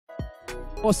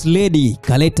Bosslady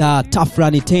kaleta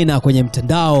tafrani tena kwenye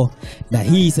mtandao, na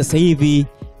hii sasa hivi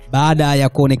baada ya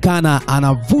kuonekana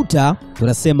anavuta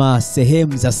tunasema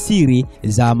sehemu za siri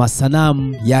za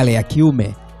masanamu yale ya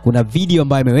kiume. Kuna video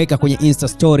ambayo ameweka kwenye Insta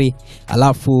story,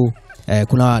 alafu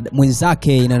kuna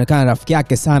mwenzake inaonekana rafiki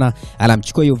yake sana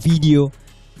anamchukua hiyo video.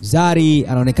 Zari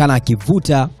anaonekana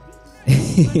akivuta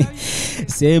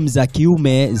sehemu za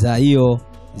kiume za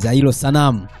hilo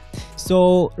sanamu.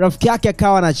 So rafiki yake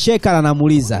akawa anacheka na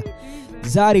anamuuliza,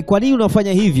 Zari, kwa nini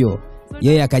unafanya hivyo?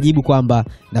 Yeye akajibu kwamba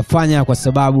nafanya kwa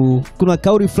sababu kuna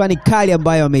kauli fulani kali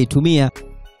ambayo ameitumia.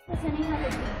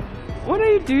 What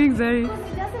are you doing, Zari?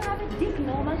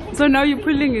 So now you're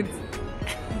pulling it.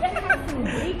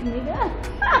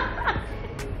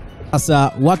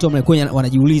 Sasa watu wamekuwa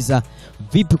wanajiuliza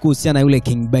vipi kuhusiana na yule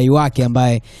king bay wake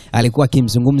ambaye alikuwa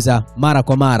akimzungumza mara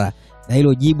kwa mara, na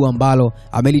hilo jibu ambalo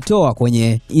amelitoa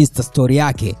kwenye Insta story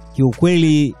yake.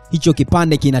 Kiukweli hicho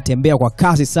kipande kinatembea kwa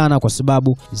kasi sana, kwa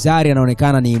sababu Zari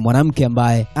anaonekana ni mwanamke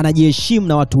ambaye anajiheshimu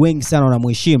na watu wengi sana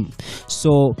wanamheshimu.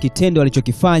 So kitendo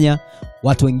alichokifanya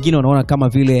watu wengine wanaona kama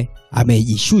vile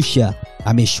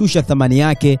ameshusha thamani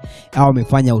yake au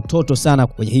amefanya utoto sana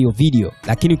kwenye hiyo video.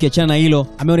 Lakini ukiachana na hilo,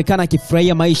 ameonekana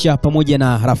akifurahia maisha pamoja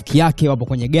na rafiki yake, wapo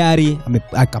kwenye gari,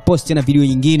 akaposti na video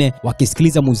nyingine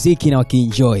wakisikiliza muziki na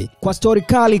wakienjoy. Kwa story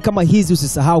kali kama hizi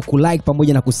usisahau kulike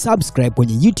pamoja na kusubscribe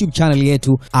kwenye YouTube channel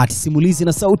yetu @simulizi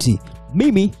na sauti.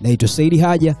 Mimi naitwa Saidi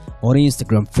Haja on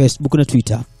Instagram, Facebook na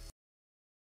Twitter.